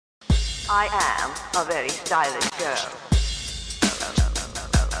I am a very stylish girl.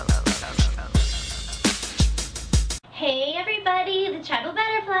 Hey everybody, the Tribal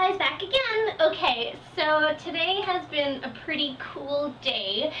Butterflies back again. Okay, so today has been a pretty cool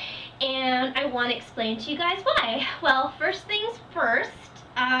day and I want to explain to you guys why. Well, first things first,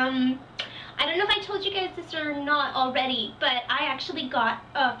 I don't know if I told you guys this or not already, but I actually got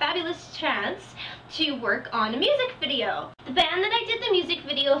a fabulous chance to work on a music video. The band that I did the music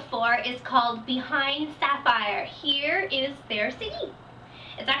video for is called Behind Sapphire. Here is their CD.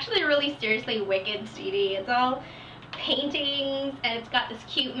 It's actually a really seriously wicked CD. It's all paintings and it's got this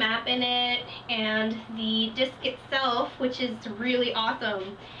cute map in it, and the disc itself, which is really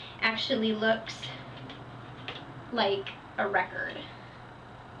awesome, actually looks like a record.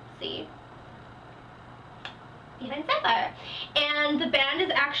 See? Behind Sapphire. And the band is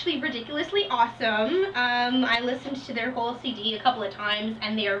actually ridiculously awesome. I listened to their whole CD a couple of times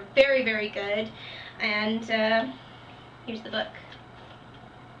and they are very, very good. And here's the book.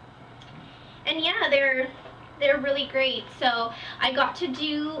 And yeah, they're really great. So I got to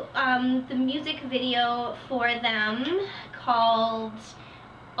do the music video for them called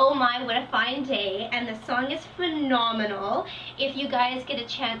Oh My, What a Fine Day, and the song is phenomenal. If you guys get a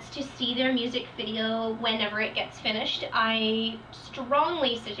chance to see their music video whenever it gets finished, I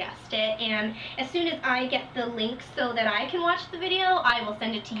strongly suggest it, and as soon as I get the link so that I can watch the video, I will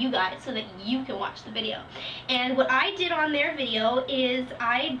send it to you guys so that you can watch the video. And what I did on their video is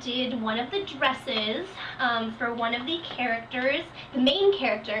I did one of the dresses for one of the characters, the main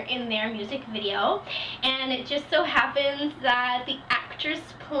character in their music video, and it just so happens that the actress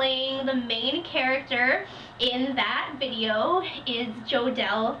playing the main character in that video is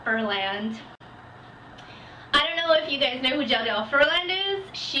Jodelle Ferland. I don't know if you guys know who Jodelle Ferland is.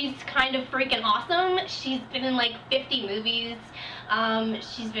 She's kind of freaking awesome. She's been in like 50 movies.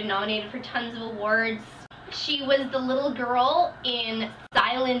 She's been nominated for tons of awards. She was the little girl in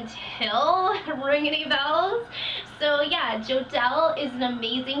Silent Hill. Ring any bells? So yeah, Jodelle is an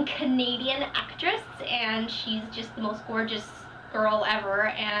amazing Canadian actress and she's just the most gorgeous girl ever,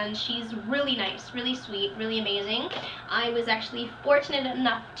 and she's really nice, really sweet, really amazing. I was actually fortunate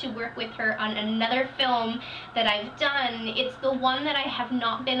enough to work with her on another film that I've done. It's the one that I have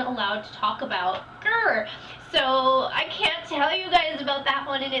not been allowed to talk about. Grr. So I can't tell you guys about that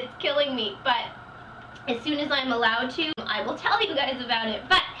one and it's killing me, but as soon as I'm allowed to, I will tell you guys about it.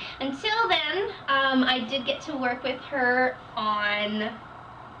 But until then, I did get to work with her on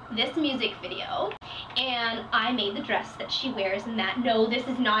this music video, and I made the dress that she wears in that. No, this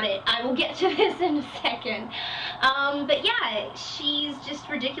is not it. I will get to this in a second. But yeah, she's just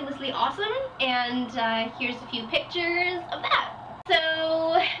ridiculously awesome, and here's a few pictures of that.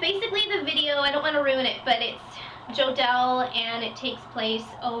 So basically the video, I don't want to ruin it, but it's Jodelle and it takes place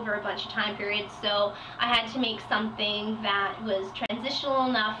over a bunch of time periods, so I had to make something that was transitional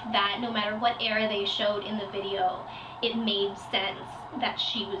enough that no matter what era they showed in the video, it made sense that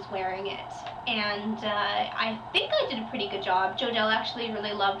she was wearing it. And I think I did a pretty good job. Jodelle actually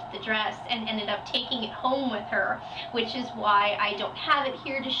really loved the dress and ended up taking it home with her, which is why I don't have it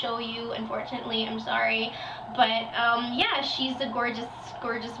here to show you, unfortunately. I'm sorry. But yeah, she's a gorgeous,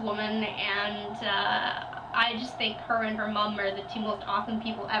 gorgeous woman, and I just think her and her mom are the two most awesome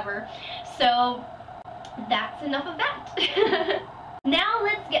people ever. So that's enough of that. Now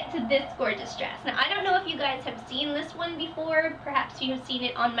let's get to this gorgeous dress. Now I don't know if you guys have seen this one before, perhaps you have seen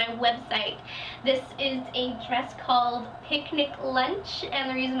it on my website. This is a dress called Picnic Lunch, and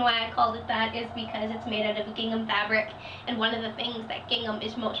the reason why I called it that is because it's made out of gingham fabric, and one of the things that gingham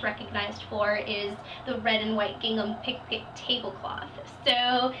is most recognized for is the red and white gingham picnic tablecloth.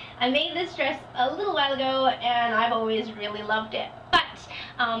 So I made this dress a little while ago and I've always really loved it. But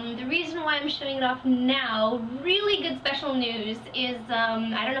the reason why I'm showing it off now, really good special news, is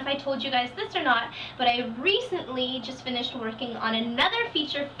I don't know if I told you guys this or not, but I recently just finished working on another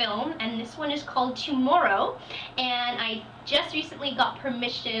feature film, and this one is called Tomorrow, and I just recently got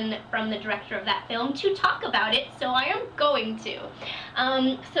permission from the director of that film to talk about it, so I am going to.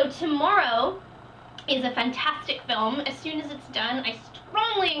 So Tomorrow is a fantastic film. As soon as it's done, I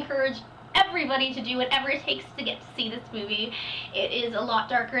strongly encourage everybody to do whatever it takes to get to see this movie. It is a lot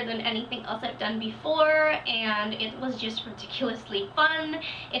darker than anything else I've done before, and it was just ridiculously fun.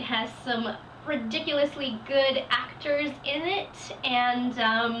 It has some ridiculously good actors in it, and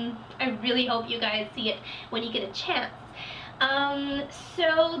I really hope you guys see it when you get a chance.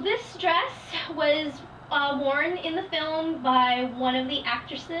 So this dress was worn in the film by one of the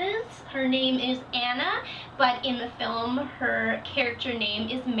actresses. Her name is Anna, but in the film her character name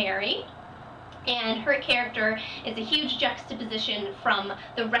is Mary. And her character is a huge juxtaposition from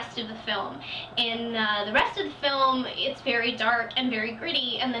the rest of the film. In the rest of the film, it's very dark and very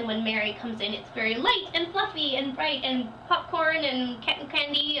gritty, and then when Mary comes in, it's very light and fluffy and bright and popcorn and cotton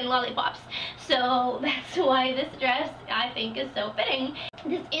candy and lollipops. So that's why this dress, I think, is so fitting.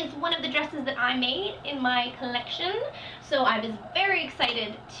 This is one of the dresses that I made in my collection, so I was very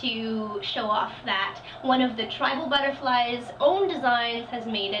excited to show off that one of the Tribal Butterfly's own designs has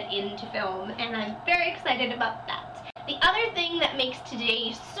made it into film, and I'm very excited about that. The other thing that makes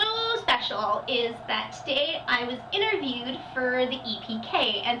today so special is that today I was interviewed for the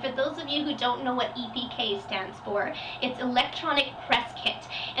EPK, and for those of you who don't know what EPK stands for, it's Electronic Press Kit,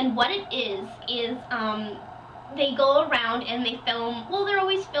 and what it is they go around and they film, well, they're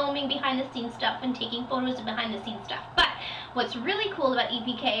always filming behind the scenes stuff and taking photos of behind the scenes stuff, but what's really cool about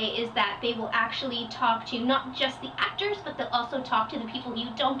EPK is that they will actually talk to not just the actors, but they'll also talk to the people you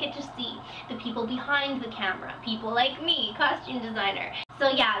don't get to see, the people behind the camera, people like me, costume designer. So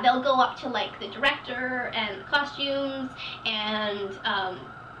yeah, they'll go up to like the director and the costumes and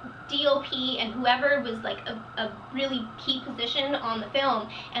DOP and whoever was like a really key position on the film,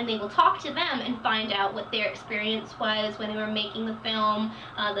 and they will talk to them and find out what their experience was when they were making the film,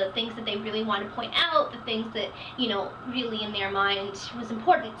 the things that they really want to point out, the things that, you know, really in their mind was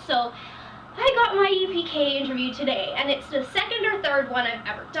important. So I got my EPK interview today, and it's the second or third one I've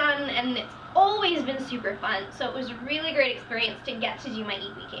ever done, and it's always been super fun, so it was a really great experience to get to do my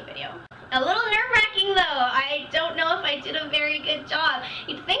EPK video. A little nerve-wracking though. I don't know if I did a very good job.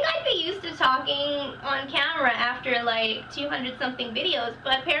 You'd think I'd be used to talking on camera after like 200 something videos,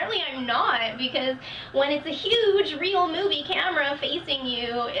 but apparently I'm not, because when it's a huge real movie camera facing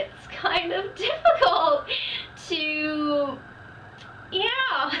you, it's kind of difficult to,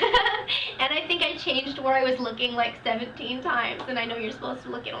 yeah. And I think I changed where I was looking like 17 times, and I know you're supposed to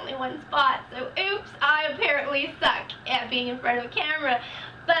look at only one spot, so oops, I apparently suck at being in front of a camera.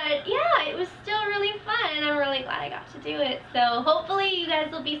 But yeah, it was still really fun, and I'm really glad I got to do it. So hopefully you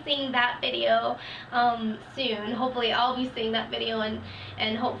guys will be seeing that video soon. Hopefully I'll be seeing that video,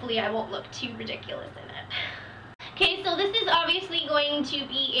 and hopefully I won't look too ridiculous in it. Okay, so this is obviously going to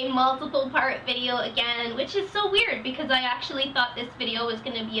be a multiple part video again, which is so weird because I actually thought this video was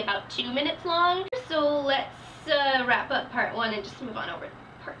going to be about 2 minutes long. So let's wrap up part 1 and just move on over to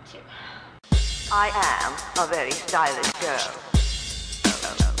part 2. I am a very stylish girl.